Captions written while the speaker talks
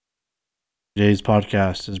Today's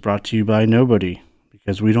podcast is brought to you by nobody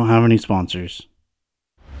because we don't have any sponsors.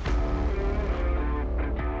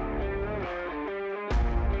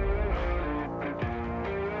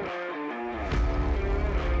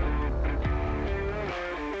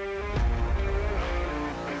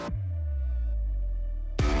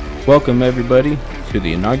 Welcome, everybody, to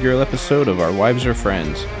the inaugural episode of Our Wives Are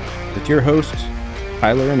Friends with your hosts,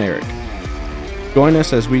 Tyler and Eric. Join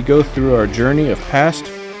us as we go through our journey of past,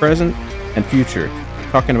 present, and future,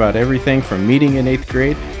 talking about everything from meeting in 8th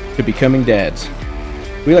grade to becoming dads.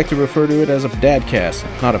 We like to refer to it as a dadcast,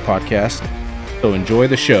 not a podcast, so enjoy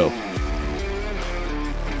the show.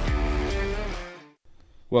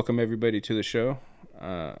 Welcome, everybody, to the show.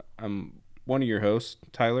 I'm one of your hosts,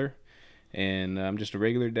 Tyler. And I'm just a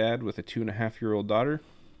regular dad with a 2.5-year-old daughter.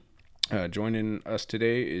 Joining us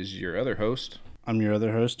today is your other host. I'm your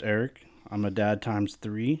other host, Eric. I'm a dad times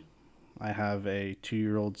 3. I have a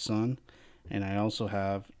 2-year-old son, and I also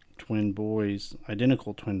have twin boys,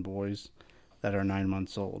 identical twin boys, that are 9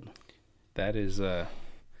 months old. That's a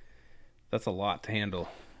lot to handle.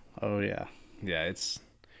 Oh, yeah. Yeah,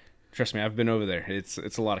 trust me, I've been over there. It's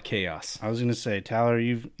a lot of chaos. I was going to say, Tyler,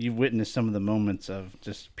 you've witnessed some of the moments of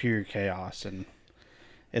just pure chaos, and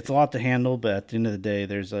it's a lot to handle, but at the end of the day,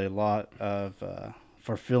 there's a lot of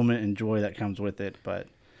fulfillment and joy that comes with it. But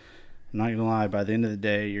I'm not going to lie, by the end of the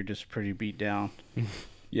day, you're just pretty beat down.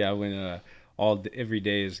 Yeah, when every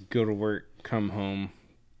day is go to work, come home.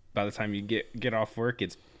 By the time you get off work,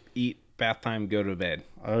 it's eat, bath time, go to bed.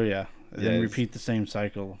 Oh, yeah. And then repeat the same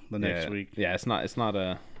cycle the next week. Yeah, it's not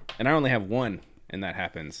a... And I only have one, and that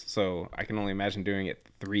happens. So I can only imagine doing it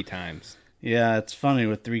 3 times. Yeah, it's funny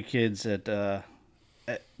with 3 kids that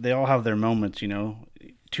they all have their moments, you know.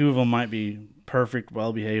 2 of them might be perfect,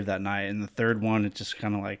 well-behaved that night, and the third one, it's just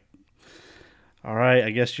kind of like, all right, I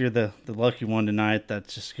guess you're the lucky one tonight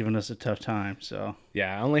that's just giving us a tough time. So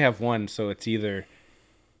yeah, I only have one, so it's either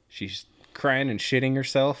she's crying and shitting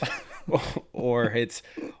herself, or it's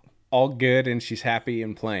all good and she's happy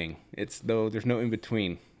and playing. There's no in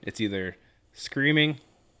between. It's either screaming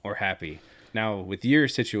or happy. Now, with your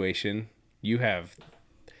situation, you have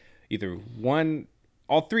either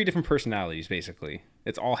all 3 different personalities, basically.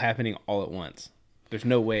 It's all happening all at once. There's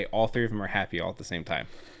no way all 3 of them are happy all at the same time.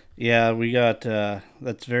 Yeah, we got,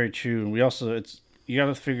 that's very true. And we also, you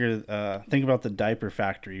got to think about the diaper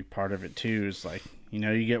factory part of it too. Is like, you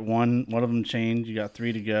know, you get one of them changed, you got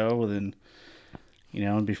 3 to go, then, you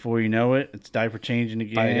know, and before you know it, it's diaper changing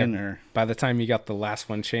again. By the time you got the last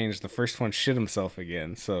one changed, the first one shit himself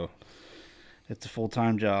again. So it's a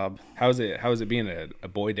full-time job. How is it being a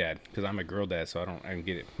boy dad? Because I'm a girl dad, so I don't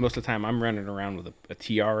get it. Most of the time, I'm running around with a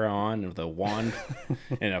tiara on, with a wand,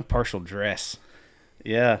 and a partial dress.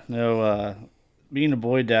 Yeah, no. Being a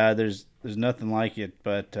boy dad, there's nothing like it.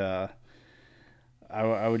 But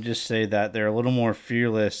I would just say that they're a little more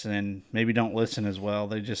fearless and maybe don't listen as well.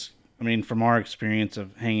 From our experience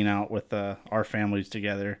of hanging out with our families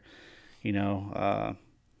together, you know,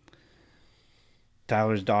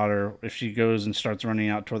 Tyler's daughter, if she goes and starts running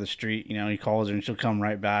out toward the street, you know, he calls her and she'll come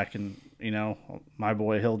right back. And, you know, my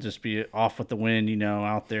boy, he'll just be off with the wind, you know,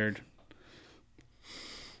 out there.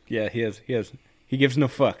 Yeah, he gives no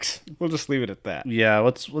fucks. We'll just leave it at that. Yeah,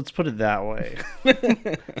 let's put it that way.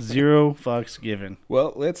 0 fucks given.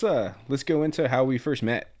 Well, let's go into how we first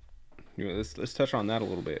met. Let's touch on that a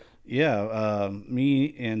little bit. Yeah,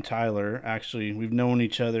 me and Tyler, actually, we've known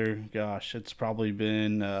each other, gosh, it's probably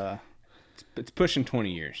been... it's pushing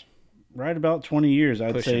 20 years. Right about 20 years,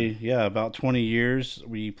 I'd say. Yeah, about 20 years.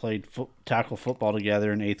 We played tackle football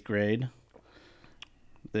together in 8th grade.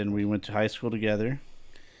 Then we went to high school together.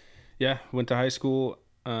 Yeah, went to high school,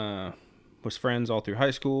 was friends all through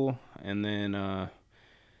high school, and then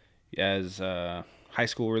as high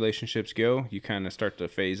school relationships go, you kind of start to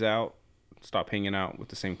phase out, stop hanging out with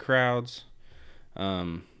the same crowds.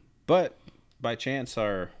 But by chance,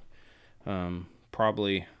 our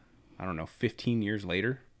probably, I don't know, 15 years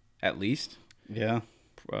later, at least. Yeah.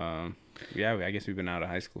 Yeah, I guess we've been out of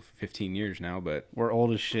high school for 15 years now, but... We're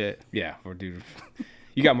old as shit. Yeah, dude...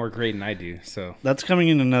 You got more grade than I do, so... That's coming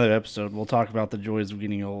in another episode. We'll talk about the joys of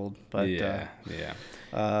getting old. But me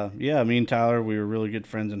and Tyler, we were really good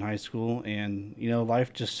friends in high school. And, you know,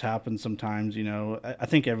 life just happens sometimes, you know. I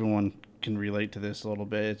think everyone can relate to this a little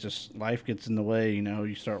bit. It's just life gets in the way, you know.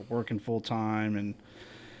 You start working full-time and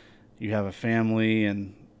you have a family.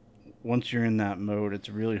 And once you're in that mode, it's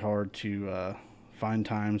really hard to find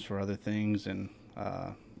times for other things. And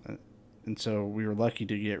so we were lucky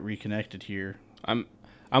to get reconnected here.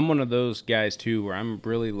 I'm one of those guys too where I'm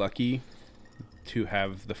really lucky to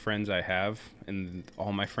have the friends I have, and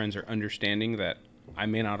all my friends are understanding that I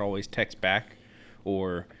may not always text back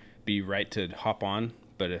or be right to hop on,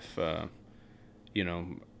 but if you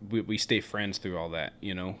know, we stay friends through all that.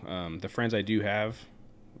 You know, the friends I do have,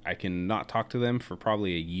 I can not talk to them for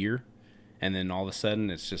probably a year, and then all of a sudden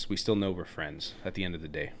it's just we still know we're friends at the end of the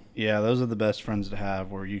day. Yeah, those are the best friends to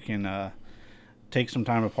have, where you can take some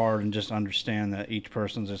time apart and just understand that each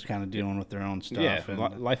person's just kind of dealing with their own Yeah, stuff.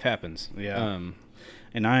 And life happens. yeah,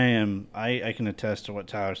 and I can attest to what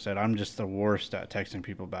Tyler said. I'm just the worst at texting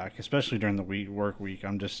people back, especially during the work week.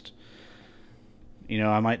 I'm just,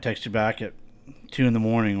 I might text you back at 2 in the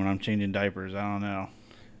morning when I'm changing diapers. I don't know.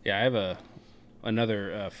 Yeah, I have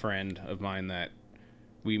another friend of mine that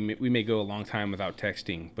we may go a long time without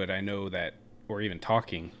texting, but I know that, or even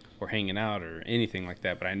talking or hanging out or anything like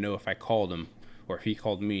that. But I know if I called him or if he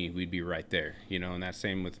called me, we'd be right there. You know, and that's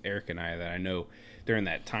same with Eric and I. That I know during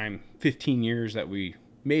that time, 15 years that we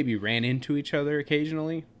maybe ran into each other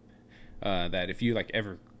occasionally. That if you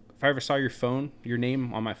if I ever saw your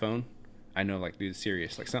name on my phone, I know like, dude, it's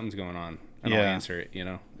serious. Like something's going on, and I'll Yeah, answer it. You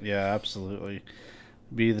know. yeah, absolutely.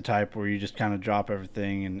 Be the type where you just kind of drop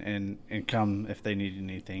everything and come if they need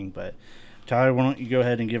anything. But Tyler, why don't you go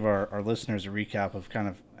ahead and give our listeners a recap of kind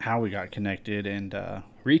of how we got connected and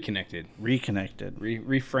Reconnected, reconnected.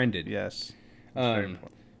 refriended. Yes, it's very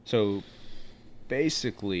important. So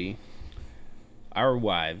basically, our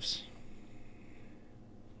wives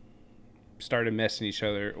started messing each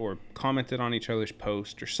other or commented on each other's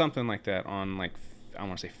post or something like that on, like, I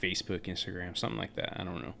want to say Facebook, Instagram, something like that. I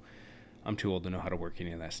don't know. I'm too old to know how to work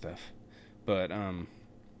any of that stuff. But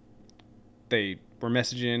they were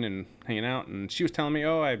messaging and hanging out, and she was telling me,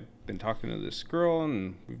 "Oh, I've been talking to this girl,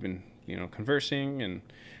 and we've been, conversing, and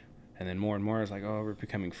then more and more, I was like, oh, we're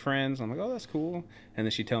becoming friends." I'm like, oh, that's cool. And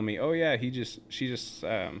then she tell me, oh yeah, she just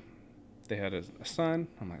they had a son.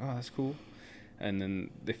 I'm like, oh, that's cool. And then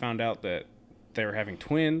they found out that they were having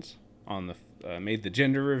twins on the made the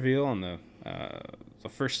gender reveal on the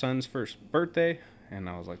first son's first birthday, and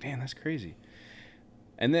I was like, damn, that's crazy.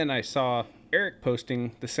 And then I saw Eric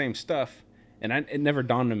posting the same stuff, and it never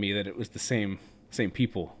dawned on me that it was the same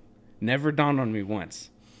people. Never dawned on me once.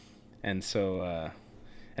 And so,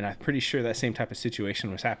 and I'm pretty sure that same type of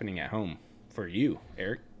situation was happening at home for you,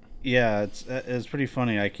 Eric. Yeah, it's pretty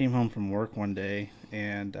funny. I came home from work one day,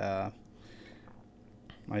 and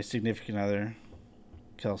my significant other,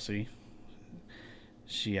 Kelsey,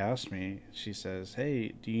 she asked me. She says,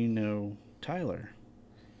 "Hey, do you know Tyler?"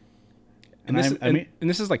 And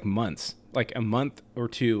this is like months, like a month or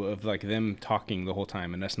two of like them talking the whole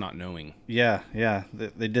time and us not knowing. Yeah, yeah,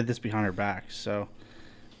 they did this behind her back. So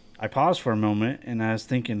I paused for a moment, and I was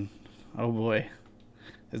thinking, "Oh boy,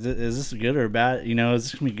 is this good or bad? Is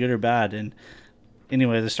this gonna be good or bad?" And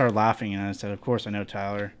anyways, I started laughing, and I said, "Of course, I know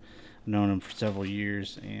Tyler. I've known him for several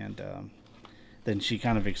years." And then she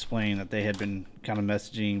kind of explained that they had been kind of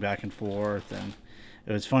messaging back and forth, and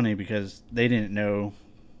it was funny because they didn't know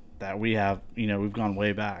that we've gone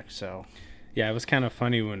way back. So yeah, it was kind of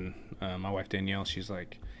funny when my wife Danielle, she's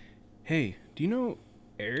like, "Hey, do you know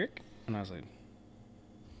Eric?" And I was like,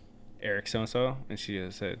 "Eric so and so," and she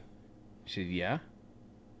said, "Yeah."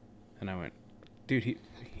 And I went, "Dude, he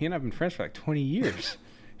and I've been friends for like 20 years."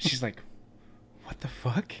 She's like, "What the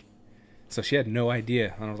fuck?" So she had no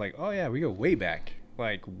idea, and I was like, "Oh yeah, we go way back,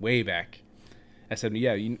 like way back." I said,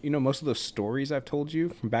 "Yeah, you know most of those stories I've told you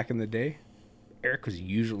from back in the day, Eric was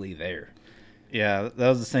usually there." yeah, that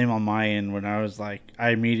was the same on my end. When I was like,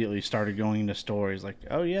 I immediately started going into stories like,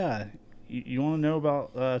 "Oh yeah, you want to know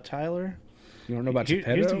about Tyler? You want to know about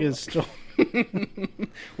Here's a Geppetto? good story."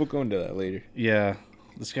 We'll go into that later. Yeah,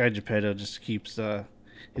 this guy Geppetto just keeps.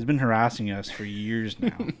 He's been harassing us for years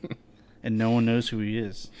now, and no one knows who he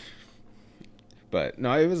is. But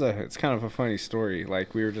no, it's kind of a funny story.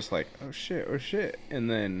 Like we were just like, oh shit, and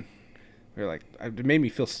then we were like, it made me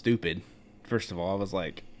feel stupid. First of all, I was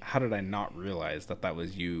like, how did I not realize that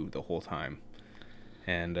was you the whole time?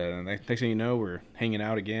 And next thing you know, we're hanging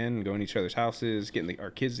out again, going to each other's houses, getting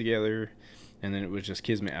our kids together, and then it was just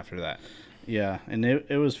kismet after that. Yeah, and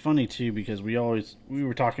it was funny too because we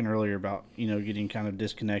were talking earlier about getting kind of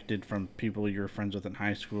disconnected from people you were friends with in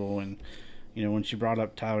high school, and when she brought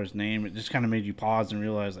up Tyler's name, it just kind of made you pause and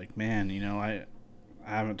realize like, man, I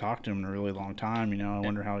haven't talked to him in a really long time. I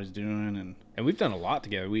wonder how he's doing, and we've done a lot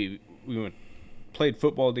together. We played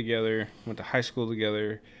football together, went to high school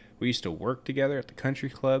together. We used to work together at the country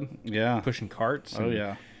club. Yeah, pushing carts. Oh and,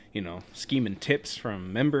 yeah. Scheming tips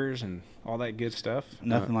from members and all that good stuff.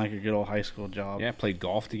 Nothing like a good old high school job. Yeah, played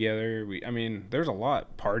golf together. There's a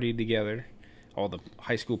lot. Partied together. all the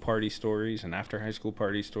high school party stories and after high school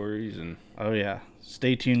party stories. And Oh yeah,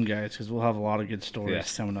 stay tuned, guys, because we'll have a lot of good stories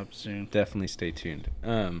yes, coming up soon. definitely stay tuned.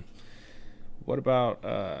 What about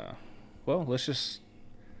well, let's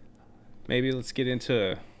get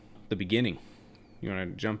into the beginning. You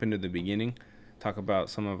want to jump into the beginning, talk about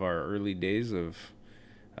some of our early days of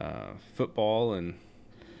football and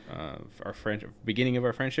our beginning of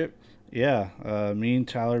our friendship. Yeah, me and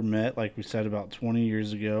Tyler met, like we said, about 20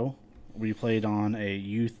 years ago. We played on a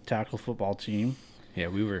youth tackle football team. Yeah,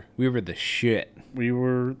 we were the shit. We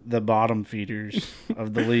were the bottom feeders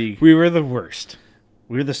of the league. We were the worst.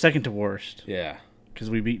 We were the second to worst Yeah. because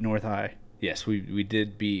we beat North High. Yes, we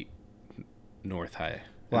did beat North High.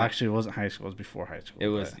 Well, actually, it wasn't high school. It was before high school. It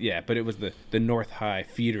was, yeah, but it was the North High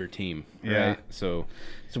feeder team, right? Yeah. So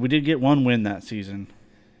we did get one win that season.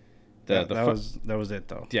 that was it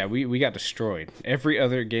though. yeah, we got destroyed. Every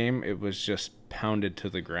other game, it was just pounded to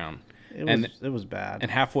the ground. It was bad.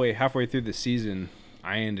 And halfway through the season,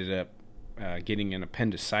 I ended up getting an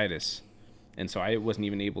appendicitis, and so I wasn't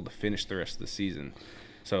even able to finish the rest of the season.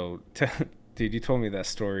 So, dude, you told me that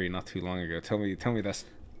story not too long ago. Tell me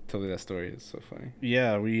that story. It's so funny.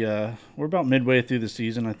 Yeah, we're about midway through the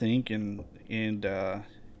season, I think, and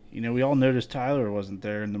we all noticed Tyler wasn't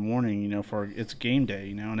there in the morning, for it's game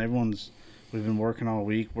day, and we've been working all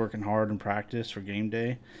week, working hard in practice for game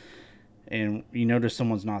day, and you notice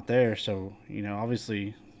someone's not there, so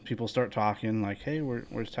obviously people start talking like, hey,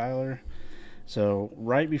 where's Tyler? So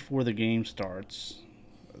right before the game starts,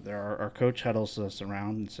 our coach huddles us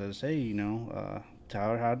around and says, hey,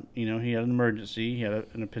 Tyler had he had an emergency, he had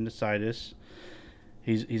an appendicitis.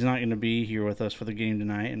 He's not going to be here with us for the game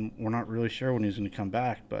tonight, and we're not really sure when he's going to come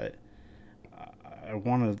back. But I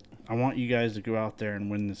want you guys to go out there and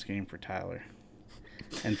win this game for Tyler.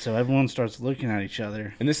 And so everyone starts looking at each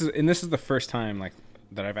other. And this is the first time like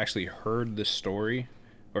that I've actually heard the story,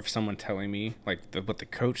 or if someone telling me like what the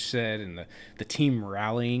coach said and the team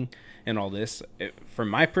rallying and all this. From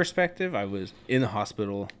my perspective, I was in the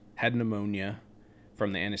hospital, had pneumonia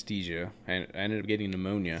from the anesthesia, and I ended up getting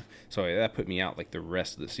pneumonia, so that put me out like the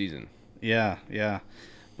rest of the season. Yeah.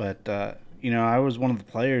 But I was one of the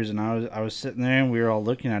players, and I was sitting there, and we were all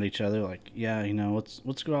looking at each other like, yeah,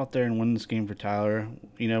 let's go out there and win this game for Tyler.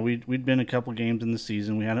 We'd been a couple games in the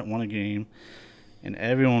season, we hadn't won a game, and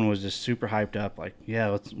everyone was just super hyped up, like,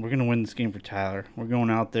 yeah, we're gonna win this game for Tyler. We're going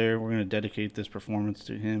out there, we're gonna dedicate this performance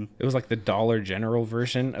to him. It was like the Dollar General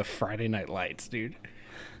version of Friday Night Lights, dude.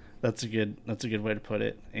 That's a good way to put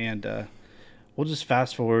it. And we'll just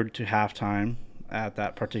fast forward to halftime at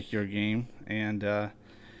that particular game, and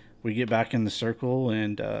we get back in the circle,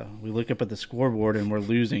 and we look up at the scoreboard, and we're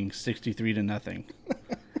losing 63-0.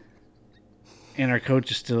 And our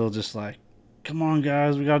coach is still just like, "Come on,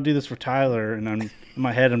 guys, we got to do this for Tyler." And in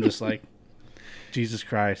my head, I'm just like, "Jesus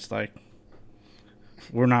Christ, like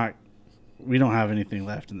we don't have anything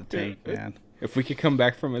left in the tank, man." If we could come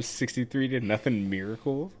back from a 63-0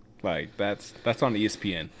 miracle, like that's on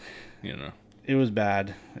ESPN, It was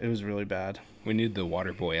bad. It was really bad. We need the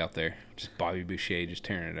water boy out there, just Bobby Boucher, just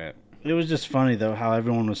tearing it up. It was just funny though how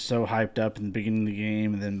everyone was so hyped up in the beginning of the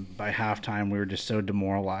game, and then by halftime we were just so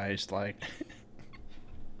demoralized. Like,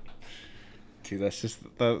 dude, that's just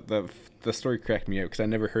the story cracked me up because I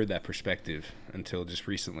never heard that perspective until just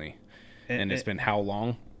recently, and it's been how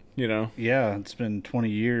long? Yeah, it's been 20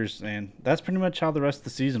 years, and that's pretty much how the rest of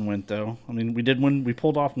the season went, though. I mean, we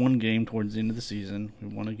pulled off one game towards the end of the season. We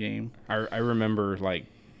won a game. I remember, like,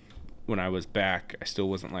 when I was back, I still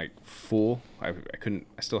wasn't, like, full. I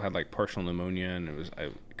still had, like, partial pneumonia, and I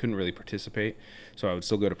couldn't really participate. So I would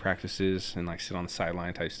still go to practices and, like, sit on the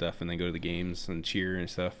sideline type stuff, and then go to the games and cheer and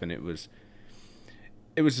stuff, and it was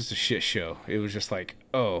just a shit show. It was just like,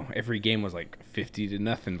 oh, every game was, like,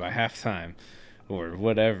 50-0 by halftime. Or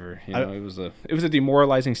whatever, it was a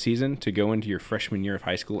demoralizing season to go into your freshman year of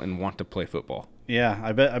high school and want to play football. Yeah,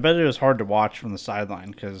 I bet it was hard to watch from the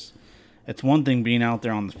sideline because it's one thing being out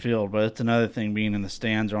there on the field, but it's another thing being in the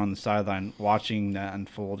stands or on the sideline watching that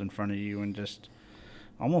unfold in front of you and just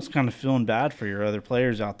almost kind of feeling bad for your other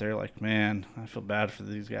players out there. Like, man, I feel bad for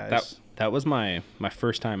these guys. That was my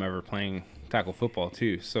first time ever playing tackle football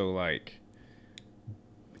too. So like,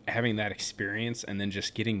 having that experience and then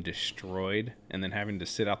just getting destroyed and then having to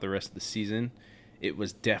sit out the rest of the season, it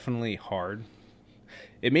was definitely hard.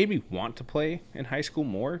 It made me want to play in high school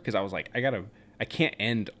more because I was like, I can't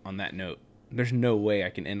end on that note. There's no way I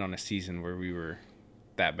can end on a season where we were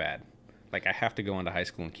that bad. Like, I have to go into high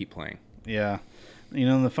school and keep playing. Yeah.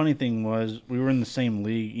 The funny thing was we were in the same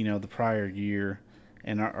league, the prior year,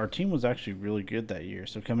 and our team was actually really good that year.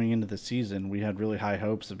 So coming into the season, we had really high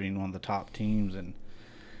hopes of being one of the top teams, and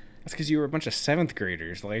That's because you were a bunch of seventh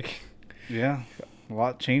graders. Like, Yeah, a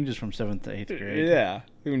lot changes from seventh to eighth grade. yeah,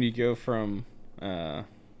 when you go from, I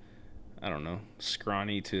don't know,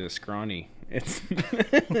 scrawny to scrawny, it's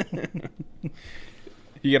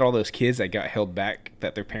you get all those kids that got held back,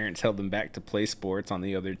 that their parents held them back to play sports on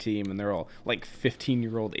the other team, and they're all like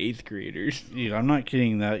 15-year-old eighth graders. Dude, I'm not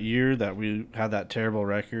kidding. That year that we had that terrible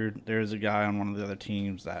record, there was a guy on one of the other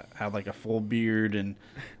teams that had like a full beard, and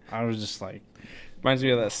I was just Reminds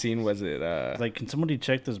me of that scene. Was it like, can somebody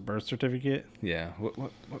check this birth certificate? yeah,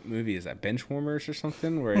 what movie is that? Benchwarmers or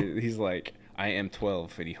something, where he's like, I am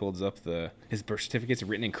 12, and he holds up his birth certificate's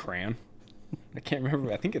written in crayon. I can't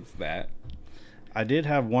remember. I think it's that. I did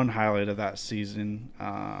have one highlight of that season.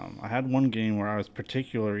 I had one game where I was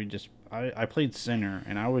particularly just I played center,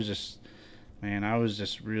 and I was just, man, I was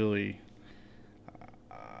just really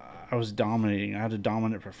I was dominating. I had a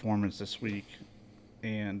dominant performance this week,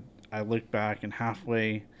 and I looked back, and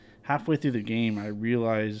halfway through the game, I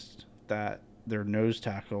realized that their nose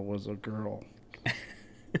tackle was a girl.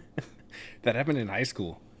 That happened in high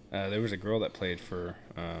school. There was a girl that played for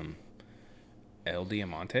El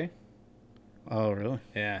Diamante. Oh, really?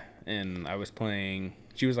 Yeah, and I was playing.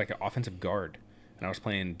 She was like an offensive guard, and I was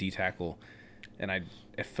playing D tackle, and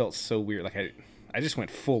it felt so weird. Like I just went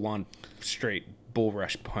full on straight bull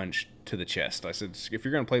rush punch to the chest. I said, if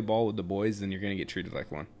you're gonna play ball with the boys, then you're gonna get treated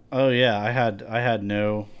like one. Oh yeah, I had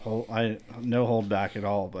no hold back at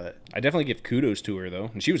all, but I definitely give kudos to her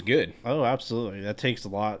though, and she was good. oh, absolutely. That takes a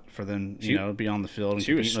lot for them, to be on the field and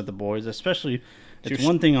she was- competing with the boys, especially. she It's was-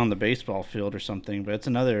 one thing on the baseball field or something, but it's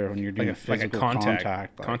another when you're doing Like a physical contact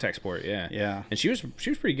like- contact sport, yeah. Yeah. And she was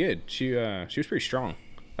pretty good. She was pretty strong,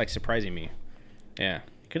 like surprising me. Yeah,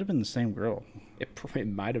 It could have been the same girl. it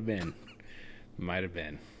might have been,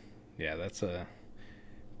 Yeah, that's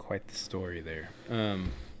quite the story there.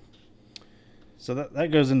 So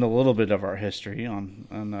that goes into a little bit of our history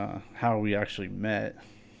on how we actually met.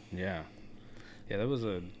 Yeah, that was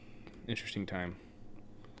a interesting time.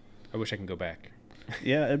 I wish I can go back.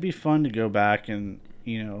 Yeah, it'd be fun to go back and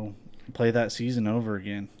play that season over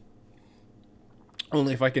again.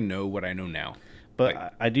 Only if I can know what I know now. But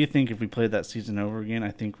Like- I do think if we played that season over again, I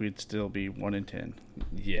think we'd still be 1-10.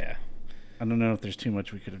 Yeah. I don't know if there's too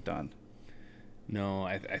much we could have done. No,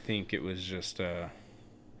 I think it was just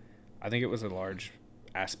I think it was a large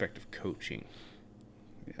aspect of coaching.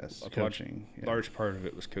 Yes, A coaching. Large part of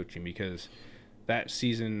it was coaching, because that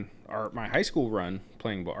season, our high school run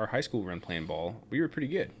playing ball, we were pretty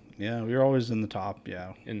good, Yeah, we were always in the top.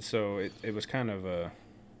 Yeah. and so it was kind of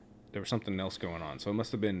there was something else going on. So it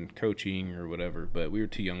must have been coaching or whatever, but we were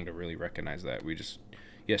too young to really recognize that. We just,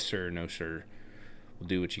 yes sir, no sir, we'll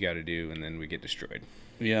do what you got to do, and then we get destroyed.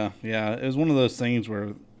 Yeah. It was one of those things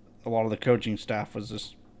where a lot of the coaching staff was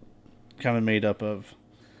just kind of made up of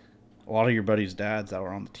a lot of your buddies' dads that were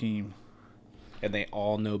on the team. And they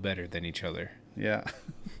all know better than each other. Yeah.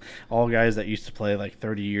 All guys that used to play like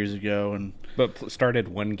 30 years ago, and But started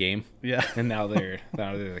one game, yeah. and now they're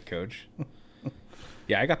the coach.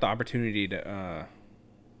 Yeah, I got the opportunity to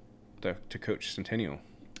coach Centennial.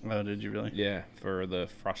 Oh, did you really? Yeah, for the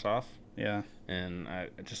Frost Off, Yeah. and I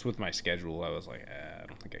just with my schedule, I was like, I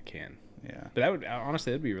don't think I can. Yeah. But that would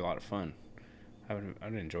honestly, that'd be a lot of fun. I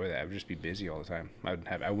would enjoy that. I would just be busy all the time.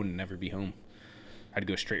 I wouldn't never be home. I'd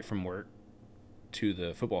go straight from work to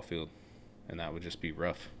the football field, and that would just be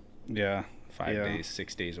rough. Yeah. 5 Yeah. days,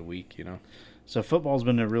 6 days a week, So football's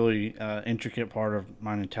been a really intricate part of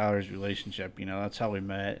mine and Tyler's relationship. That's how we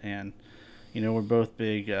met, and we're both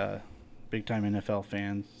big time NFL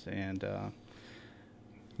fans, and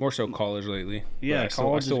More so college lately. yeah, but I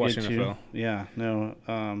college still watch is good NFL. too. Yeah,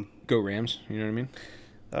 no. Go Rams, you know what I mean?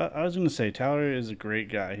 I was gonna say Tyler is a great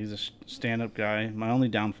guy. He's a stand-up guy. My only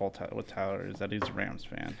downfall with Tyler is that he's a Rams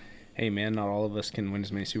fan. Hey man, not all of us can win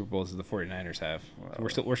as many Super Bowls as the 49ers have. Well,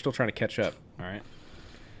 We're still trying to catch up, all right?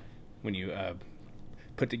 When you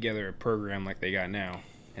put together a program like they got now,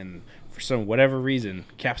 and for whatever reason,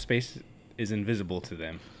 cap space is invisible to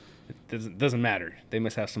them. It doesn't matter. They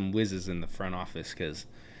must have some whizzes in the front office, because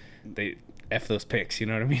they F those picks, you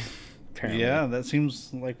know what I mean? Apparently. Yeah, that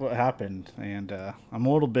seems like what happened, and I'm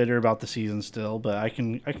a little bitter about the season still, but I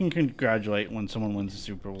can congratulate when someone wins the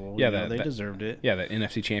Super Bowl. Yeah, they deserved it. Yeah, that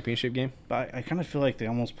NFC Championship game. But I kind of feel like they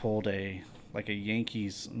almost pulled a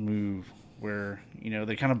Yankees move where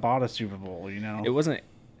they kind of bought a Super Bowl. It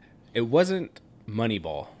wasn't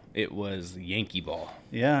Moneyball. It was Yankee ball.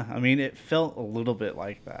 Yeah, I mean it felt a little bit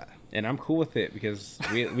like that. And I'm cool with it, because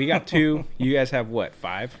we got 2. You guys have what,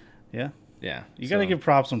 5? Yeah. Yeah. You got to give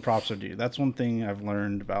props when props are due. That's one thing I've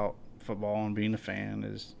learned about football and being a fan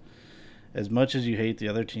is as much as you hate the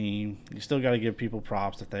other team, you still got to give people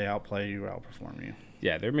props if they outplay you or outperform you.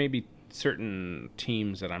 Yeah, there may be certain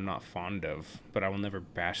teams that I'm not fond of, but I will never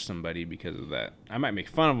bash somebody because of that. I might make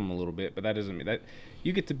fun of them a little bit, but that doesn't mean that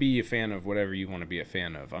you get to be a fan of whatever you want to be a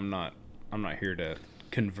fan of. I'm not here to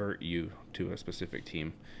convert you to a specific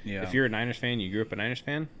team. Yeah. If you're a Niners fan, you grew up a Niners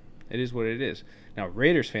fan, it is what it is. Now,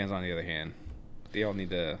 Raiders fans, on the other hand, they all need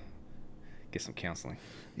to get some counseling.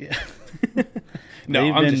 Yeah.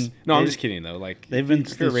 I'm just kidding though. Like they've been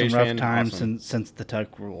if you're a through some Raiders rough fan, times awesome. since the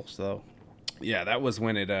Tuck rules, though. Yeah, that was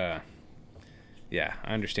when it. Yeah,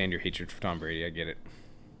 I understand your hatred for Tom Brady. I get it.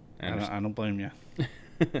 I don't blame you.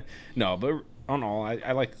 No, but on all,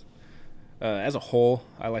 I like. As a whole,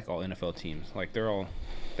 I like all NFL teams. Like they all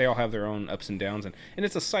have their own ups and downs, and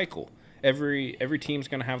it's a cycle. Every team's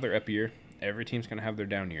gonna have their up year. Every team's gonna have their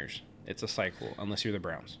down years. It's a cycle, unless you're the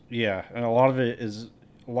Browns. Yeah, and a lot of it is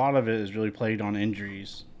really played on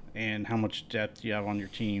injuries and how much depth you have on your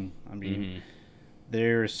team. I mean,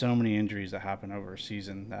 there's so many injuries that happen over a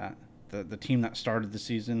season that the team that started the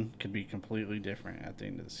season could be completely different at the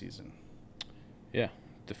end of the season. Yeah,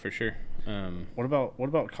 for sure. What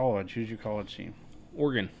about college? Who's your college team?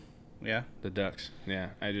 Oregon. Yeah, the Ducks. Yeah,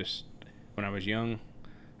 when I was young,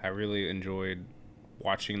 I really enjoyed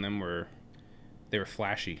watching them. Where they were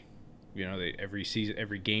flashy. You know, every season,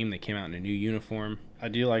 every game, they came out in a new uniform. I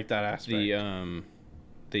do like that aspect.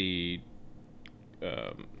 The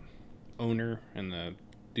owner and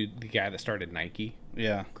the guy that started Nike.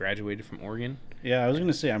 Yeah, graduated from Oregon. Yeah, I was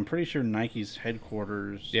gonna say I'm pretty sure Nike's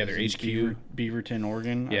headquarters. Yeah, their HQ, Beaverton,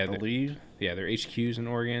 Oregon. Yeah, I believe. Yeah, their HQ's in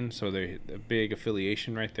Oregon, so they're a big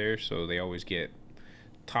affiliation right there. So they always get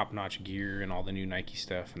top-notch gear and all the new Nike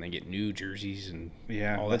stuff, and they get new jerseys and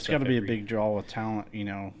all that. That's got to be a big draw with talent, you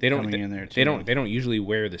know. Coming in there too. They don't usually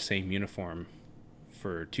wear the same uniform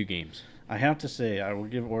for 2 games. I have to say, I will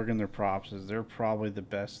give Oregon their props, as they're probably the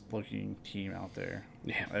best-looking team out there.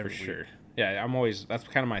 Yeah, for sure. Yeah, I'm always. That's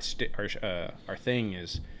kind of my our thing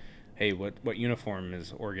is, hey, what uniform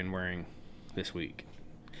is Oregon wearing this week?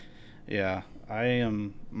 Yeah, I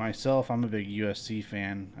am myself. I'm a big USC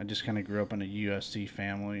fan. I just kind of grew up in a USC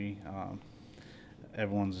family.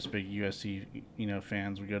 Everyone's just big USC,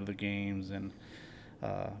 fans. We go to the games, and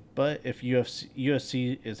but if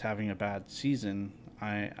USC is having a bad season,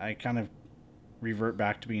 I kind of revert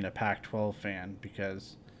back to being a Pac-12 fan,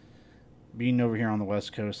 because being over here on the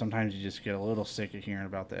West Coast, sometimes you just get a little sick of hearing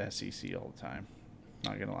about the SEC all the time.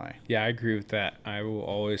 Not gonna lie. Yeah, I agree with that. I will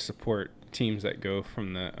always support teams that go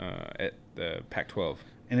from the Pac-12.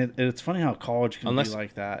 And it's funny how college can be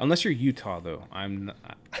like that. Unless you're Utah, though. I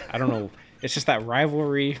don't know. It's just that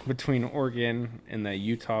rivalry between Oregon and the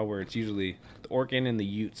Utah, where it's usually the Oregon and the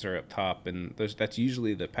Utes are up top, and that's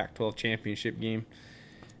usually the Pac-12 championship game.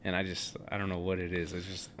 And I don't know what it is.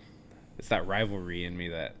 It's that rivalry in me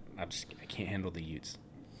that I can't handle the Utes.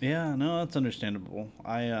 Yeah, no, that's understandable.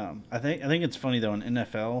 I think it's funny though, in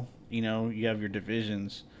NFL, you have your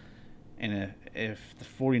divisions, and if the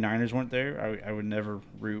 49ers weren't there, I would never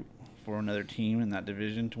root for another team in that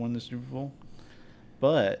division to win the Super Bowl.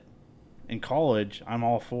 But in college, I'm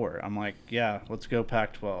all for it. I'm like, yeah, let's go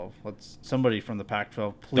Pac-12. Somebody from the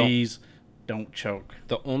Pac-12, please don't choke.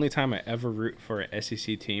 The only time I ever root for an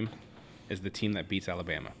SEC team is the team that beats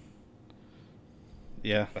Alabama.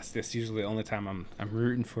 Yeah, that's usually the only time I'm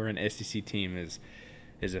rooting for an SEC team is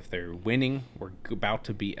if they're winning or about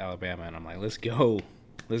to beat Alabama, and I'm like, let's go.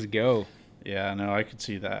 Yeah, no, I could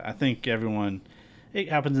see that. I think it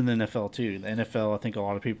happens in the NFL too. The NFL, I think a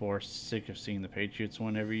lot of people are sick of seeing the Patriots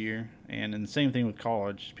win every year, and the same thing with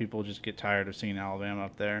college. People just get tired of seeing Alabama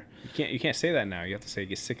up there. You can't say that now. You have to say you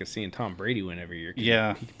get sick of seeing Tom Brady win every year.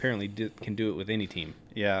 Yeah, he apparently can do it with any team.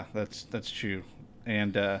 Yeah, that's true.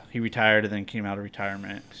 And he retired and then came out of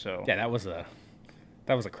retirement. So yeah, that was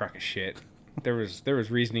a crock of shit. There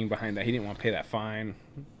was reasoning behind that. He didn't want to pay that fine.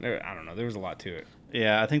 I don't know. There was a lot to it.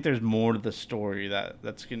 Yeah, I think there's more to the story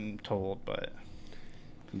that's getting told, but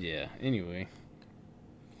yeah. Anyway,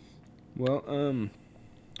 well,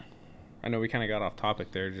 I know we kind of got off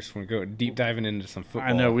topic there. Just want to go deep diving into some football.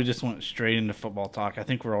 I know we just went straight into football talk. I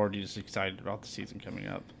think we're already just excited about the season coming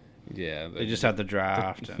up. Yeah, they just had the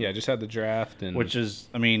draft. Just had the draft, and which is,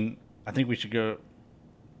 I think we should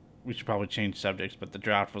probably change subjects, but the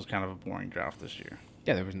draft was kind of a boring draft this year.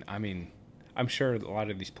 Yeah, there was. I'm sure a lot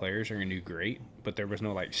of these players are going to do great, but there was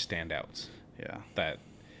no standouts. Yeah, that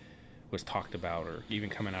was talked about, or even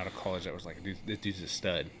coming out of college that was like, this dude's a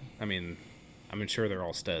stud. I'm sure they're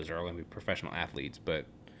all studs. They're all going to be professional athletes, but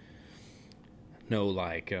no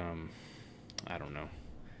I don't know.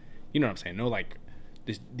 You know what I'm saying? No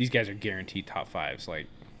these guys are guaranteed top fives.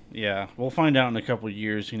 Yeah, we'll find out in a couple of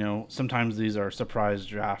years. Sometimes these are surprise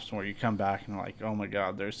drafts where you come back and like, oh my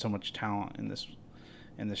God, there's so much talent in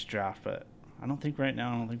this draft. But I don't think right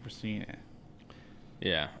now. I don't think we're seeing it.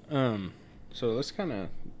 Yeah. So let's kind of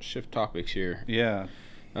shift topics here. Yeah.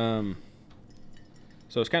 Um,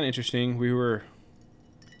 so it's kind of interesting. We were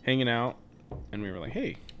hanging out, and we were like,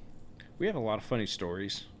 "Hey, we have a lot of funny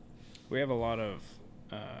stories. We have a lot of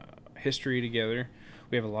history together.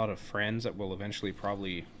 We have a lot of friends that we'll eventually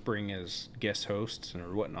probably bring as guest hosts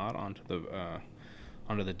or whatnot onto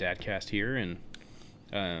the Dadcast here,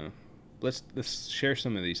 and let's share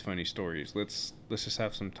some of these funny stories. Let's just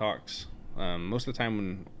have some talks. Most of the time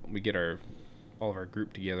when we get all of our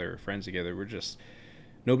group together, friends together, we're just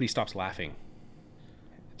nobody stops laughing.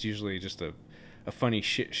 It's usually just a funny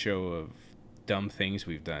shit show of dumb things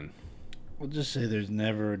we've done. We'll just say there's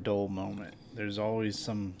never a dull moment. There's always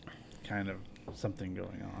some kind of something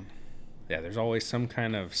going on. Yeah, there's always some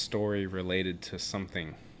kind of story related to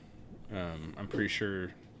something. I'm pretty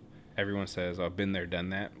sure everyone says, "I've been there, done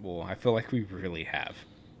that." Well, I feel like we really have.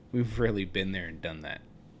 We've really been there and done that.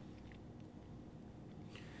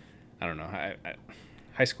 I don't know.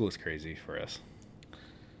 High school is crazy for us.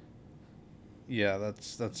 Yeah,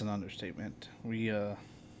 that's an understatement. We had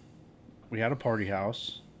a party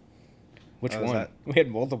house. Which Was one? that We had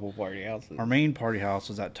multiple party houses. our main party house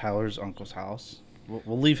was at Tyler's uncle's house.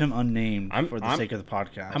 We'll leave him unnamed for the sake of the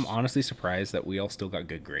podcast. I'm honestly surprised that we all still got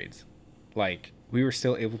good grades. Like, we were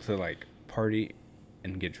still able to, like, party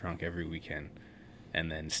and get drunk every weekend and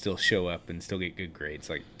then still show up and still get good grades,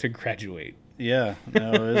 like, to graduate. Yeah,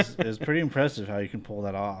 no, it was pretty impressive how you can pull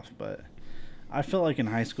that off. But I feel like in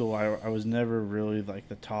high school, I was never really like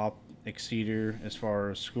the top exceeder as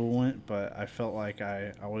far as school went, but I felt like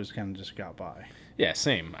I always kind of just got by. Yeah,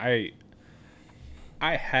 same. I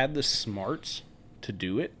had the smarts to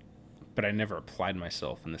do it, but I never applied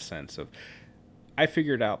myself in the sense of I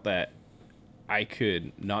figured out that I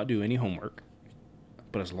could not do any homework,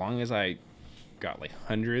 but as long as I got like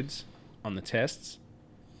hundreds on the tests,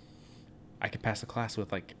 I could pass the class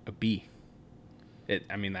with like a B.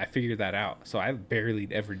 I figured that out. So I barely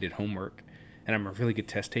ever did homework, and I'm a really good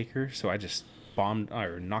test taker. So I just bombed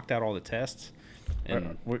or knocked out all the tests,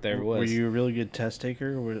 and there it was. Were you a really good test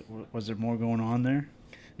taker? Was there more going on there?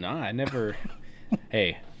 No, I never.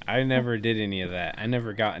 Hey, I never did any of that. I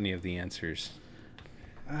never got any of the answers.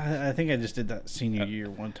 I think I just did that senior year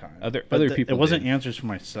one time. Other people. It wasn't did. answers for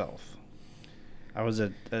myself. I was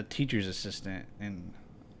a teacher's assistant, and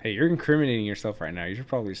Hey, you're incriminating yourself right now. You should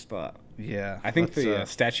probably stop. yeah, I think the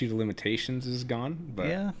statute of limitations is gone, but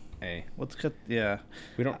yeah. hey, Let's cut. Yeah,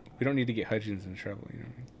 we don't need to get Hudgens in trouble, you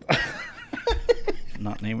know.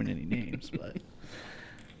 not naming any names, but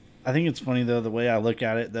I think it's funny though the way I look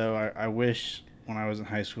at it. Though I wish when I was in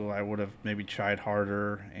high school I would have maybe tried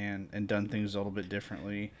harder and done things a little bit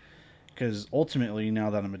differently. Because ultimately, now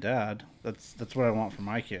that I'm a dad, that's what I want for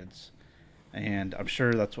my kids, and I'm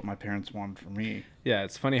sure that's what my parents wanted for me. Yeah,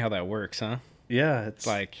 it's funny how that works, huh? Yeah, it's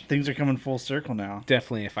Like, things are coming full circle now.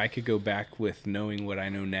 definitely, if I could go back with knowing what I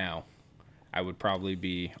know now, I would probably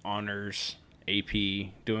be honors, AP,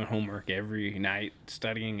 doing homework every night,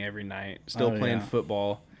 studying every night, still Oh, playing yeah.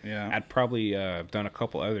 football. Yeah, I'd probably done a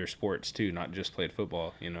couple other sports too, not just played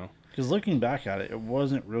football, you know? because looking back at it, it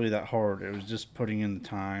wasn't really that hard. It was just putting in the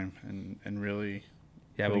time and really.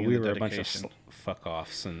 Yeah, but putting in we the were a bunch of dedication. fuck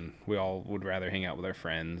offs, and we all would rather hang out with our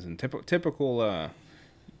friends and typical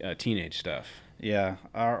teenage stuff. Yeah,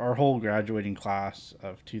 our whole graduating class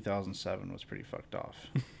of 2007 was pretty fucked off.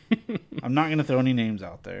 I'm not gonna throw any names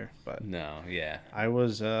out there, but No, yeah. I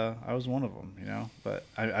was one of them, But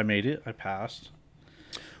I made it. I passed.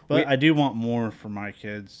 But I do want more for my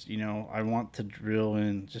kids. I want to drill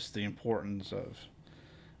in just the importance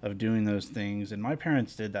of doing those things. And my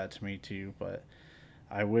parents did that to me too. But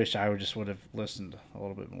I wish I would have listened a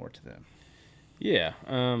little bit more to them. Yeah,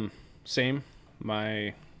 same.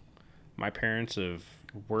 My parents have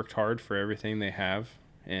worked hard for everything they have,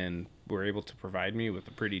 and were able to provide me with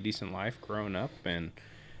a pretty decent life growing up. And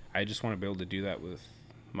I just want to be able to do that with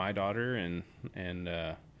my daughter, and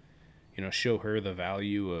show her the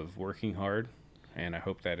value of working hard. And I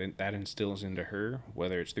hope that instills into her,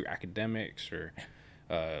 whether it's through academics or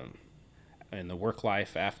in the work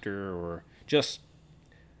life after, or just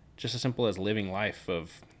as simple as living life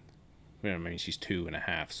of. She's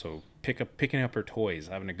 2.5, so picking up her toys,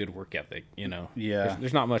 having a good work ethic. Yeah.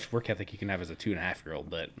 There's not much work ethic you can have as a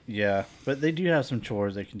 2.5-year-old, but Yeah, but they do have some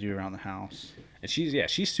chores they can do around the house. and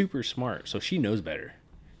she's super smart, so she knows better.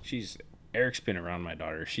 Eric's been around my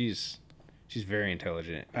daughter. She's very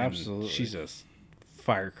intelligent. And Absolutely. she's a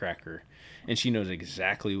firecracker, and she knows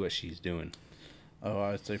exactly what she's doing. Oh,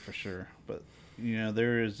 I'd say for sure. But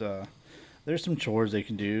there's some chores they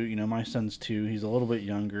can do. My son's 2. He's a little bit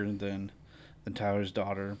younger than Tyler's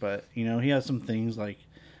daughter, but he has some things like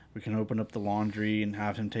we can open up the laundry and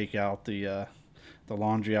have him take out the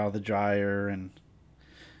laundry out of the dryer, and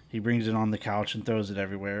he brings it on the couch and throws it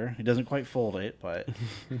everywhere. He doesn't quite fold it, but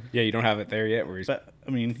Yeah, you don't have it there yet where he's I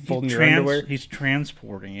mean, folding your underwear. He's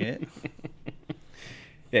transporting it.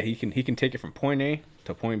 Yeah, he can take it from point A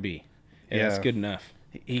to point B. Yeah, that's good enough.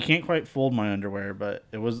 He can't quite fold my underwear, but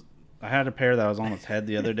I had a pair that was on his head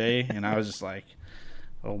the other day, and I was just like,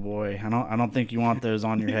 "Oh boy, I don't think you want those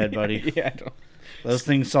on your head, buddy." Yeah, I don't. Those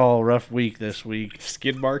things saw a rough week this week.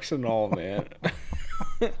 Skid marks and all, man.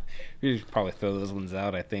 You should probably throw those ones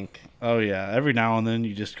out, I think. Oh yeah, every now and then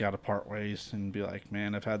you just got to part ways and be like,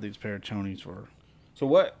 "Man, I've had these pair of chonies for." So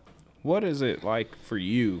what is it like for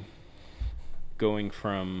you going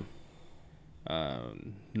from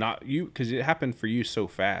not you, because it happened for you so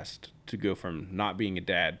fast to go from not being a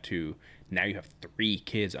dad to now you have 3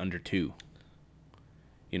 kids under 2?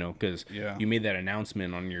 Because you made that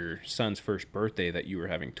announcement on your son's first birthday that you were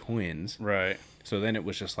having twins. Right. So then it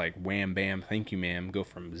was just like wham, bam, thank you, ma'am. Go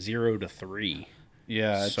from 0 to 3.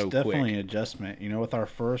 Yeah, it's so definitely quick. an adjustment. With our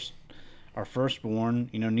firstborn,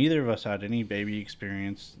 neither of us had any baby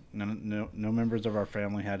experience. No members of our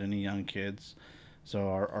family had any young kids. So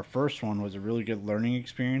our first one was a really good learning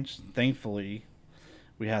experience. Thankfully,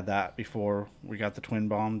 we had that before we got the twin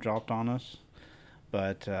bomb dropped on us.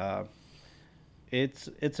 But it's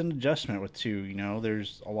an adjustment with 2.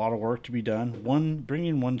 There's a lot of work to be done.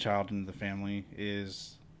 Bringing one child into the family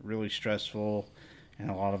is really stressful,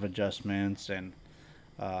 and a lot of adjustments, and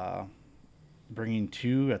uh, bringing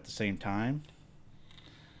 2 at the same time,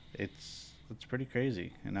 it's pretty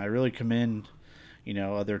crazy. And I really commend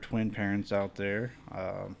other twin parents out there.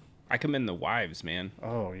 I commend the wives, man.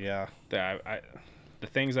 Oh yeah, The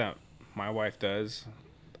things that my wife does,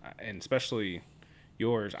 and especially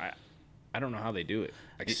yours, I don't know how they do it.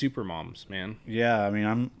 Like super moms, man. yeah. I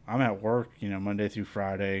mean, I'm at work, Monday through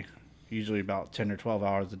Friday, usually about 10 or 12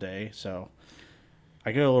 hours a day. So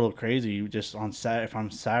I go a little crazy just on if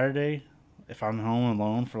I'm Saturday, if I'm home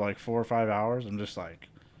alone for like 4 or 5 hours, I'm just like,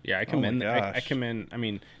 Yeah, I oh my commend. I gosh. commend. I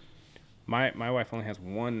mean, my wife only has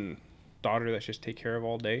one daughter that's just take care of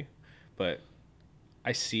all day, but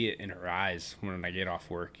I see it in her eyes when I get off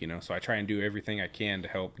work. So I try and do everything I can to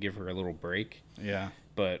help give her a little break. Yeah,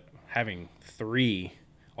 But having 3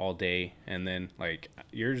 all day, and then like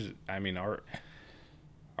yours, I mean our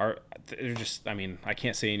they're just. I mean, I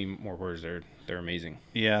can't say any more words. They're amazing.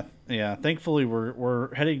 yeah, yeah. Thankfully,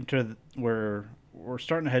 we're heading we're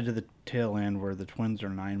starting to head to the tail end where the twins are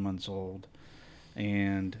 9 months old,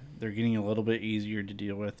 and they're getting a little bit easier to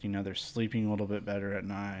deal with. They're sleeping a little bit better at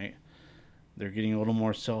night. They're getting a little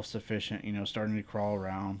more self sufficient. Starting to crawl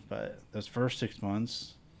around. But those first 6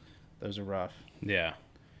 months, those are rough. Yeah.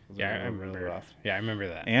 Those Yeah, I are really remember. rough. Yeah, I remember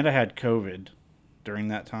that. And I had COVID during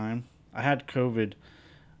that time. I had COVID.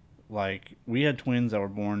 Like, we had twins that were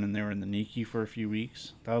born and they were in the NICU for a few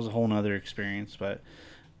weeks. That was a whole nother experience. But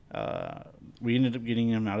we ended up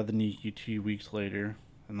getting them out of the NICU 2 weeks later.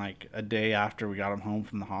 And like a day after we got them home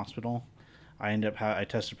from the hospital, I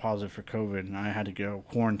tested positive for COVID, and I had to go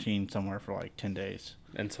quarantine somewhere for like 10 days.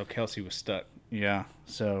 And so Kelsey was stuck. Yeah,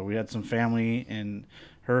 so we had some family, and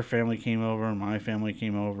her family came over, and my family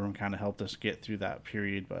came over, and kind of helped us get through that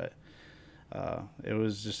period. But it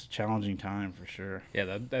was just a challenging time for sure. Yeah,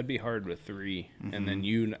 that'd be hard with 3, and then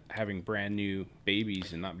you having brand new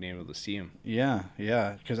babies and not being able to see them. Yeah,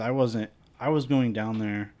 yeah, because I was going down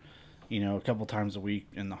there, a couple times a week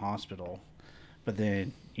in the hospital, but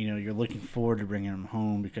then you're looking forward to bringing them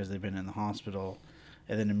home because they've been in the hospital,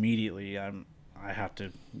 and then immediately I have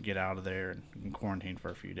to get out of there and quarantine for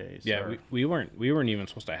a few days. Yeah, we weren't even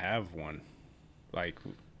supposed to have one. Like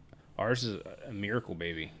ours is a miracle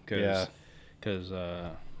baby because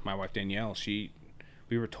my wife Danielle,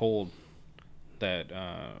 we were told that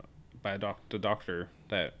by the doctor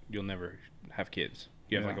that you'll never have kids.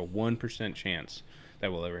 You have like a 1% chance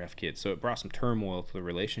that we'll ever have kids. So it brought some turmoil to the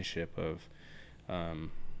relationship of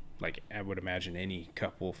like I would imagine any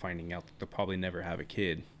couple finding out that they'll probably never have a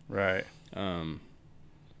kid. Right.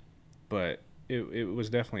 But it was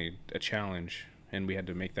definitely a challenge, and we had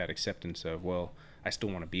to make that acceptance of, well, I still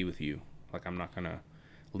want to be with you. Like, I'm not going to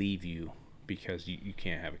leave you because you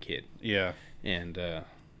can't have a kid. Yeah. And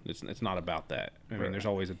it's not about that. I mean, there's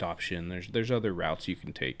always adoption. There's other routes you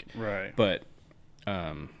can take. Right. But,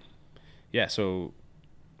 yeah, so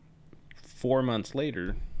 4 months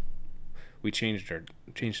later, we changed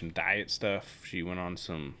some diet stuff. She went on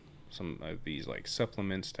some of these like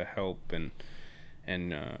supplements to help, and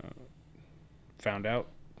found out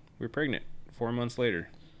we were pregnant 4 months later,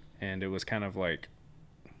 and it was kind of like,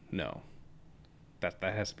 no, that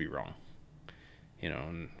has to be wrong,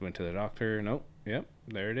 And went to the doctor. Nope, yep,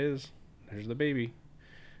 there it is. There's the baby,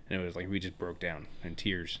 and it was like we just broke down in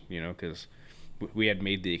tears, because we had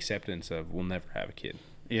made the acceptance of we'll never have a kid.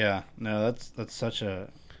 Yeah, no, that's such a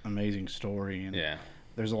amazing story, and Yeah.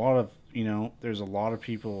 there's a lot of there's a lot of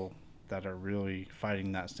people that are really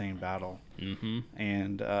fighting that same battle, Mm-hmm.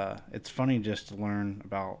 and it's funny just to learn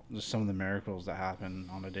about just some of the miracles that happen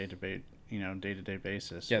on a day-to-day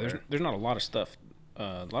basis. Yeah, there's not a lot of stuff.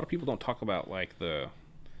 A lot of people don't talk about like the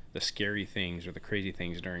scary things or the crazy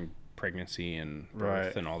things during pregnancy and birth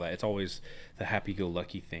Right. and all that. It's always the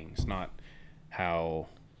happy-go-lucky things, not how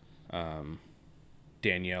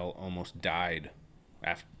Danielle almost died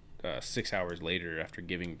after 6 hours later after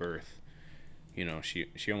giving birth.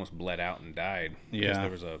 She almost bled out and died because Yeah. there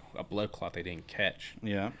was a blood clot they didn't catch,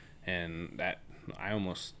 Yeah. and that I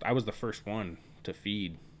was the first one to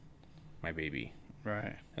feed my baby,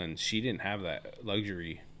 Right. and she didn't have that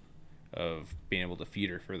luxury of being able to feed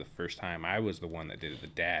her for the first time. I was the one that did it, the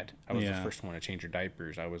dad. I was the Yeah. first one to change her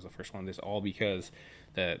diapers. I was the first one. This all because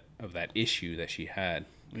that issue that she had,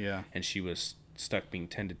 Yeah. and she was stuck being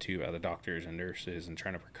tended to by the doctors and nurses and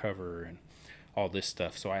trying to recover and all this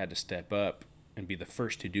stuff. So I had to step up and be the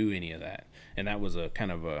first to do any of that, and that was a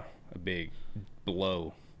kind of a big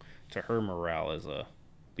blow to her morale as a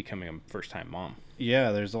becoming a first time mom.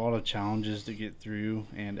 Yeah, there's a lot of challenges to get through,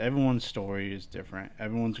 and everyone's story is different.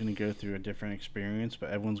 Everyone's going to go through a different experience, but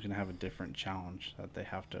everyone's going to have a different challenge that they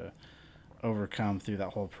have to overcome through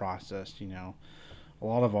that whole process. A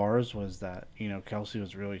lot of ours was that, Kelsey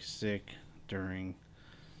was really sick during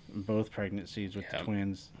both pregnancies with Yeah. the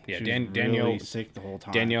twins. Yeah, She was really Danielle sick the whole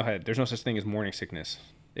time. Danielle had, there's no such thing as morning sickness.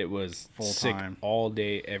 It was Full sick time. all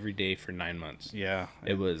day, every day for 9 months. Yeah.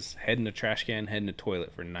 It was head in the trash can, head in the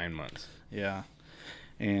toilet for 9 months. Yeah.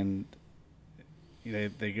 And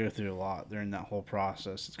they go through a lot during that whole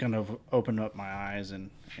process. It's kind of opened up my eyes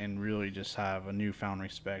and really just have a newfound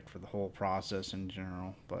respect for the whole process in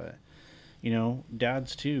general. But,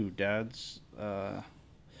 dads too.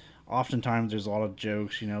 Oftentimes there's a lot of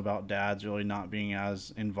jokes, about dads really not being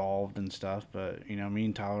as involved and stuff. But, me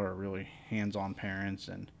and Tyler are really hands-on parents.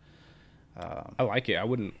 And, I like it. I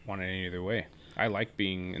wouldn't want it any other way. I like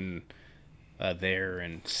being there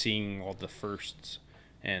and seeing all the firsts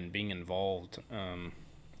and being involved.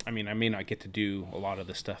 I mean, I may not get to do a lot of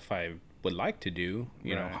the stuff I would like to do,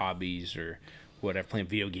 Right. hobbies or whatever, playing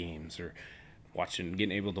video games or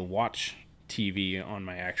getting able to watch TV on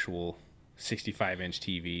my actual 65-inch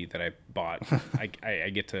TV that I bought. I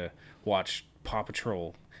get to watch Paw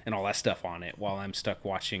Patrol and all that stuff on it while I'm stuck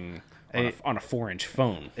watching on a 4-inch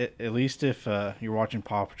phone. At least if you're watching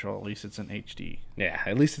Paw Patrol, at least it's in HD. Yeah,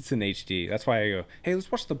 at least it's in HD. That's why I go, hey,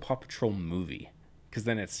 let's watch the Paw Patrol movie, because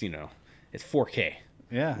then it's it's 4K.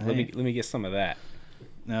 Yeah. Let me get some of that.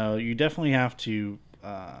 No, you definitely have to.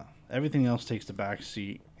 Everything else takes the back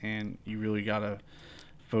seat, and you really got to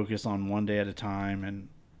focus on one day at a time. And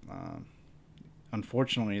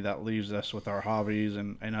unfortunately, that leaves us with our hobbies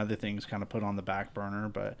and other things kind of put on the back burner.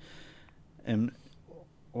 But and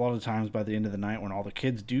a lot of times by the end of the night, when all the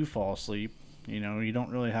kids do fall asleep, you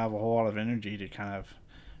don't really have a whole lot of energy to kind of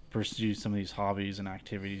pursue some of these hobbies and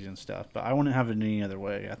activities and stuff. But I wouldn't have it any other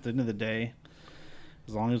way. At the end of the day,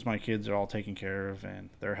 as long as my kids are all taken care of and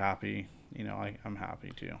they're happy, I'm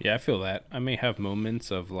happy too. Yeah, I feel that. I may have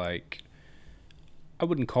moments of like, I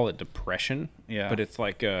wouldn't call it depression, Yeah. but it's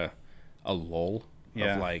like a lull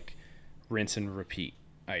Yeah. of like rinse and repeat.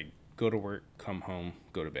 I go to work, come home,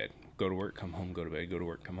 go to bed. Go to work, come home, go to bed. Go to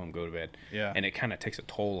work, come home, go to bed. Yeah. And it kind of takes a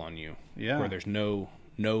toll on you. Yeah. Where there's no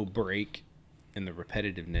break in the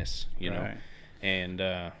repetitiveness, Right. And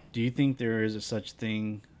Do you think there is a such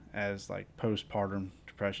thing as like postpartum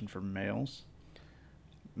depression for males?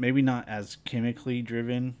 Maybe not as chemically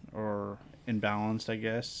driven or imbalanced, I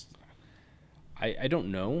guess. I don't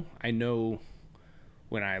know. I know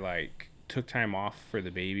when I like took time off for the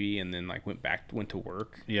baby and then like went to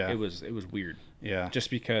work. Yeah. It was weird. Yeah. Just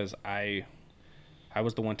because I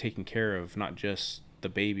was the one taking care of not just the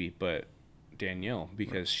baby but Danielle,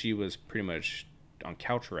 because she was pretty much on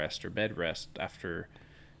couch rest or bed rest after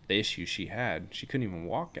the issue she had. She couldn't even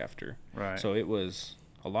walk after. Right. So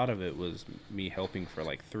a lot of it was me helping for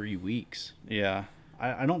like 3 weeks. Yeah.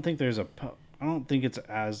 I don't think I don't think it's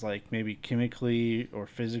as like maybe chemically or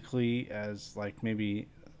physically as like maybe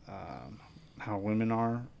how women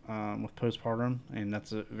are with postpartum, and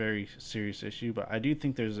that's a very serious issue. But I do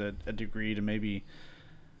think there's a degree to maybe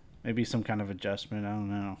some kind of adjustment. I don't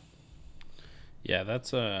know. Yeah,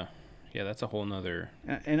 that's Yeah, that's a whole nother.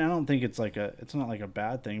 And I don't think it's not like a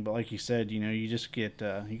bad thing, but like you said, you just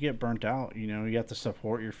you get burnt out. You have to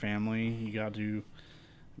support your family. You got to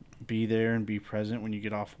be there and be present when you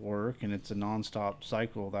get off work, and it's a nonstop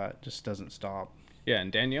cycle that just doesn't stop. Yeah,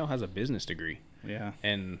 and Danielle has a business degree. Yeah,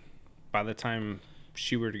 And by the time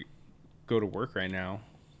she were to go to work right now,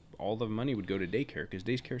 all the money would go to daycare because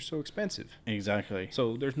daycare is so expensive. exactly.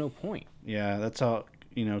 So there's no point. Yeah, that's how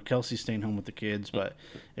Kelsey's staying home with the kids. But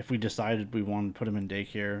if we decided we wanted to put them in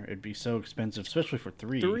daycare, it'd be so expensive, especially for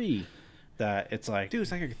three. That it's like, Dude,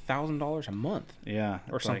 it's like $1,000 a month. Yeah,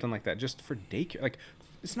 or something like that just for daycare. Like,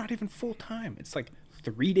 it's not even full time. It's like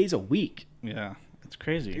 3 days a week. Yeah, it's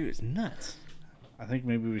crazy. Dude, it's nuts. I think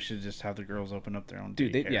maybe we should just have the girls open up their own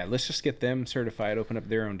Dude, daycare. let's just get them certified, open up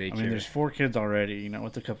their own daycare. I mean, there's 4 kids already,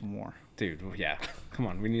 with a couple more. Dude, yeah. Come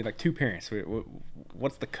on, we need like 2 parents.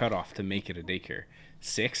 What's the cutoff to make it a daycare?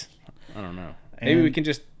 6? I don't know. Maybe we can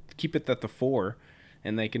just keep it at the 4,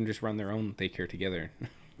 and they can just run their own daycare together.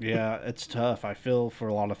 Yeah, it's tough. I feel for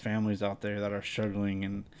a lot of families out there that are struggling,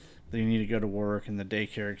 and they need to go to work, and the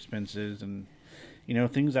daycare expenses, and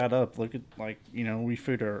things add up. Look at, we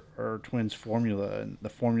feed our twins formula, and the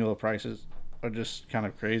formula prices are just kind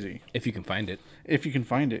of crazy. If you can find it. If you can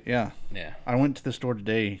find it, yeah. Yeah. I went to the store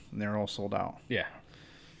today, and they're all sold out. Yeah.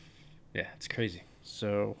 Yeah, it's crazy.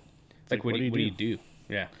 So, like what do you do?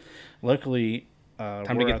 Yeah. Luckily,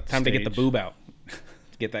 time to get the boob out.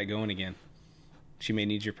 To get that going again. She may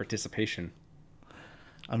need your participation.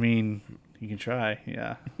 I mean, you can try,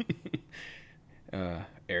 yeah.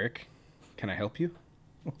 Eric, can I help you?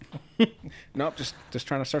 Nope, just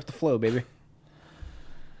trying to start the flow, baby.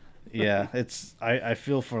 Yeah, I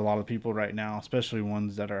feel for a lot of people right now, especially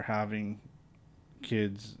ones that are having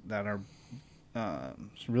kids that are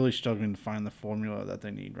really struggling to find the formula that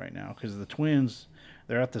they need right now. Because the twins,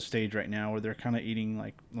 they're at the stage right now where they're kind of eating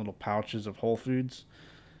like little pouches of Whole Foods.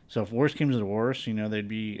 So if worse comes to worse, they'd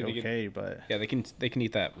be okay. But yeah, they can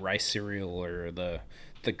eat that rice cereal or the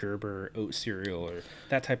Gerber oat cereal or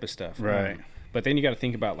that type of stuff. Right. But then you got to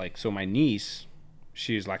think about so my niece,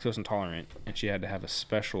 she's lactose intolerant, and she had to have a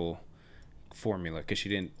special formula because she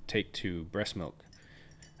didn't take to breast milk.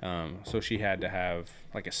 So she had to have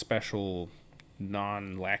like a special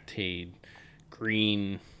non-lactate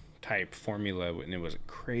green type formula, and it was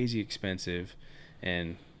crazy expensive.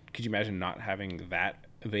 And could you imagine not having that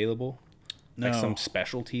available? No. Like some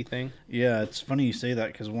specialty thing? Yeah, it's funny you say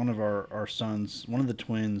that because one of our sons, one of the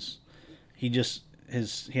twins, he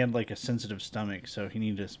had like a sensitive stomach, so he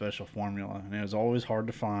needed a special formula, and it was always hard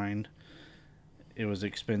to find. It was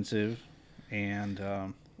expensive,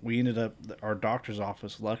 and we ended up, our doctor's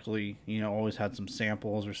office luckily always had some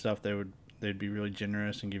samples or stuff. They'd be really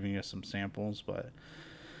generous in giving us some samples, but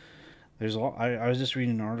there's I was just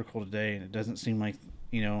reading an article today, and it doesn't seem like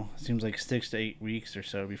it seems like 6 to 8 weeks or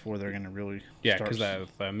so before they're going to really start. Because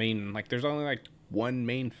the main, there's only like one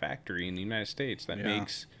main factory in the United States that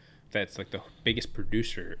that's like the biggest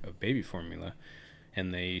producer of baby formula,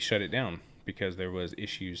 and they shut it down because there was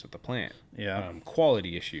issues at the plant. Yeah.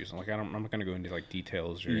 Quality issues. Like I'm not going to go into like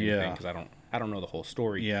details or anything because I don't know the whole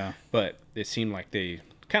story. Yeah. But it seemed like they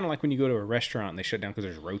kind of like when you go to a restaurant and they shut down because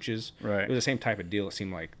there's roaches. Right. It was the same type of deal. It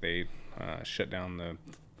seemed like they shut down the,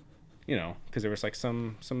 because there was like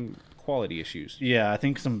some quality issues. Yeah, I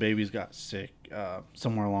think some babies got sick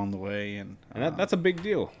somewhere along the way, and that's a big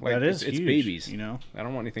deal. Like that is it's huge, babies. I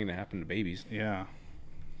don't want anything to happen to babies. Yeah.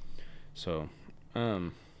 So,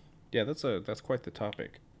 yeah, that's quite the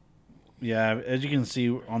topic. Yeah, as you can see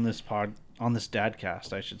on this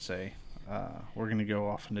Dadcast, I should say, we're gonna go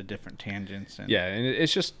off into different tangents. And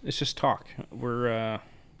it's just talk. We're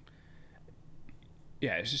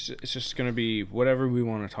it's just gonna be whatever we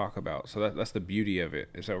want to talk about. So that's the beauty of it,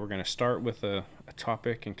 is that we're gonna start with a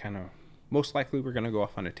topic and kind of most likely we're gonna go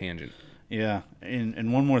off on a tangent. Yeah,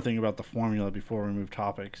 and one more thing about the formula before we move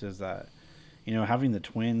topics is that having the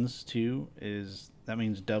twins too that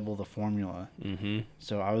means double the formula. Mm-hmm.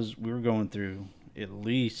 So we were going through at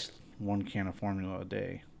least 1 can of formula a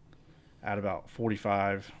day at about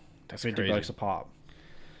 $45 to $50 a pop.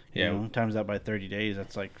 Yeah, times that by 30 days,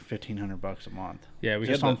 that's like $1,500 a month. Yeah, we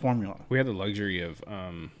just had on formula. We had the luxury of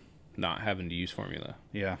not having to use formula.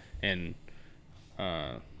 Yeah, and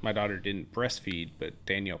my daughter didn't breastfeed, but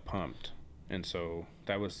Danielle pumped, and so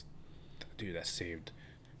that saved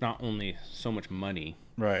not only so much money,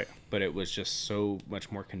 right, but it was just so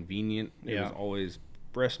much more convenient. It was always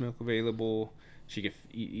breast milk available. She could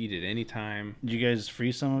eat it anytime. Did you guys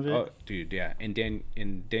freeze some of it? Oh, dude, yeah, and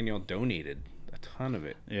Danielle donated a ton of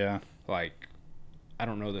it. Yeah, like I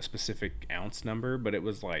don't know the specific ounce number, but it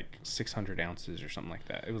was like 600 ounces or something like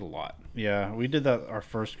that. It was a lot. Yeah, we did that our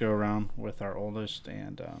first go around with our oldest,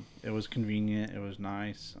 and it was convenient. It was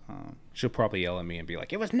nice. She'll probably yell at me and be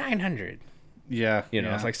like, "It was 900." Yeah, You know,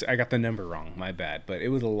 yeah, it's like I got the number wrong. My bad. But it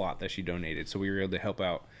was a lot that she donated, so we were able to help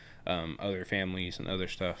out other families and other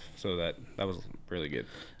stuff. So that was really good.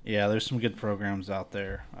 yeah. There's some good programs out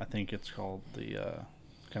there. I think it's called the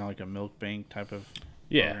kind of like a milk bank type of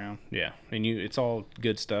Yeah, program. yeah, and it's all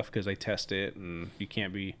good stuff because they test it, and you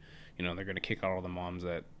can't be, they're gonna kick out all the moms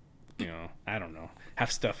that, I don't know, have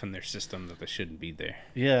stuff in their system that they shouldn't be there.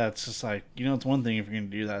 Yeah, it's just like it's one thing if you're gonna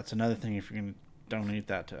do that. It's another thing if you're gonna donate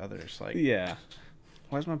that to others. Like, Yeah.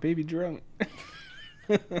 Why's my baby drunk?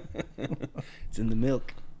 It's in the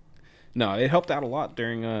milk. No, it helped out a lot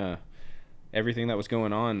during everything that was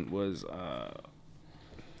going on. Was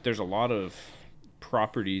there's a lot of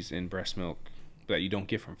properties in breast milk that you don't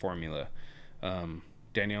get from formula.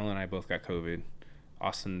 Danielle and I both got COVID.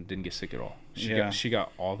 Austin didn't get sick at all. She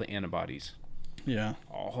got all the antibodies. Yeah,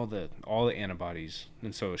 All the antibodies,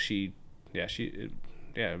 and so it was good.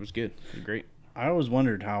 It was great. I always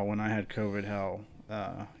wondered how when I had COVID, how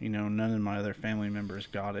none of my other family members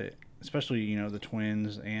got it, especially the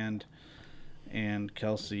twins and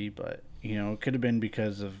Kelsey, but it could have been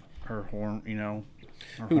because of her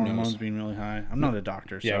her Who hormones knows? being really high. I'm not a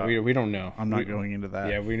doctor, so Yeah, we don't know. I'm not going into that.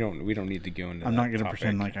 Yeah, we don't need to go into. I'm that not going to topic.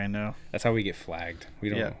 pretend like I know. That's how we get flagged. We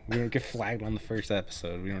don't get flagged on the first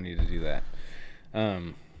episode. We don't need to do that.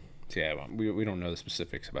 So yeah, we don't know the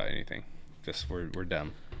specifics about anything. Just we're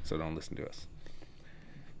dumb, so don't listen to us.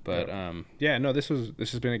 But no, this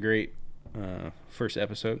has been a great first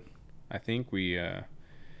episode. I think we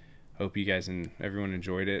hope you guys and everyone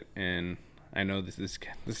enjoyed it, and I know this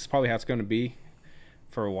is probably how it's going to be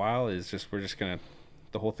for a while. The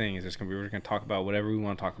whole thing is just we're gonna talk about whatever we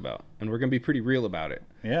want to talk about, and we're gonna be pretty real about it.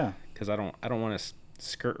 Yeah, Because I don't want to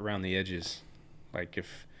skirt around the edges. Like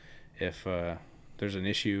if there's an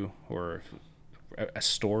issue or a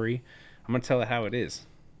story, I'm gonna tell it how it is,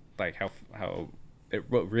 like how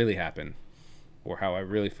what really happened, or how I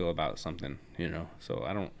really feel about something. So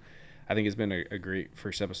I think it's been a great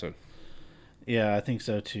first episode. yeah, I think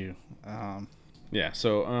so too. Yeah.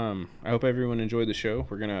 So I hope everyone enjoyed the show.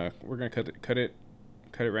 We're gonna cut it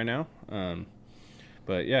right now.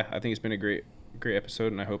 But yeah, I think it's been a great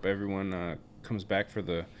episode, and I hope everyone comes back for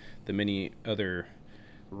the many other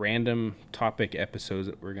random topic episodes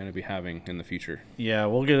that we're going to be having in the future. Yeah,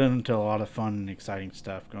 we'll get into a lot of fun and exciting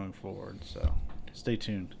stuff going forward. So stay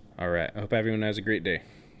tuned. All right. I hope everyone has a great day.